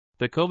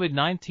The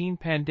COVID-19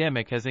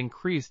 pandemic has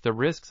increased the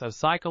risks of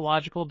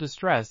psychological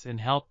distress in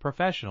health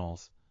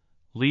professionals,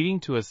 leading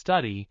to a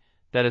study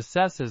that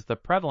assesses the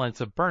prevalence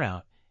of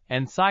burnout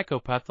and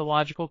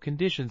psychopathological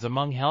conditions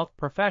among health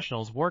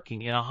professionals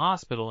working in a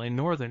hospital in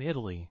northern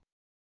Italy.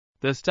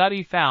 The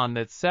study found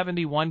that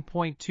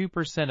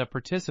 71.2% of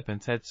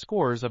participants had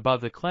scores above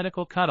the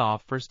clinical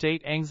cutoff for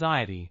state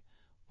anxiety,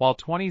 while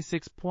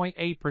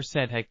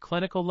 26.8% had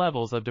clinical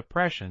levels of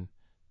depression,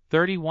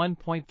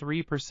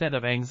 31.3%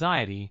 of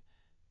anxiety,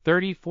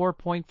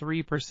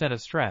 34.3%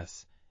 of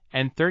stress,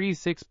 and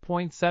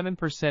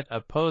 36.7%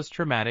 of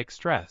post-traumatic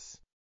stress.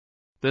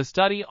 The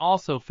study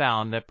also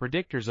found that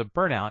predictors of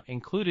burnout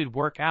included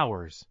work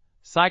hours,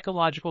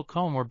 psychological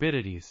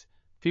comorbidities,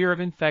 fear of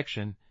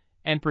infection,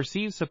 and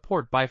perceived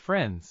support by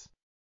friends.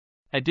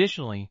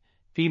 Additionally,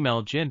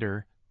 female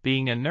gender,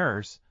 being a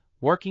nurse,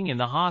 working in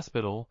the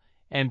hospital,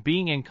 and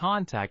being in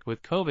contact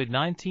with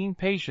COVID-19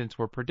 patients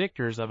were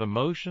predictors of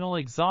emotional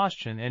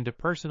exhaustion and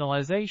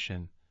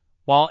depersonalization,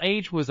 while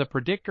age was a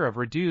predictor of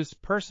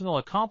reduced personal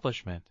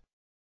accomplishment.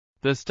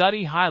 The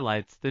study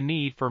highlights the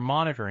need for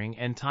monitoring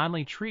and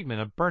timely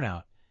treatment of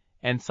burnout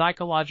and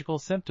psychological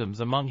symptoms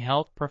among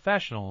health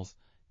professionals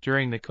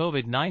during the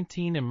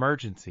COVID-19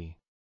 emergency.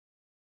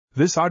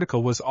 This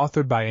article was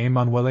authored by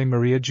Emanuele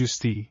Maria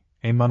Giusti,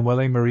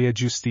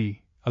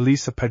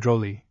 Elisa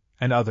Pedroli,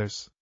 and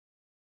others.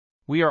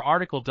 We are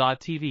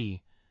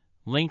RTCLTV,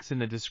 links in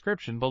the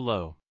description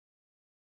below.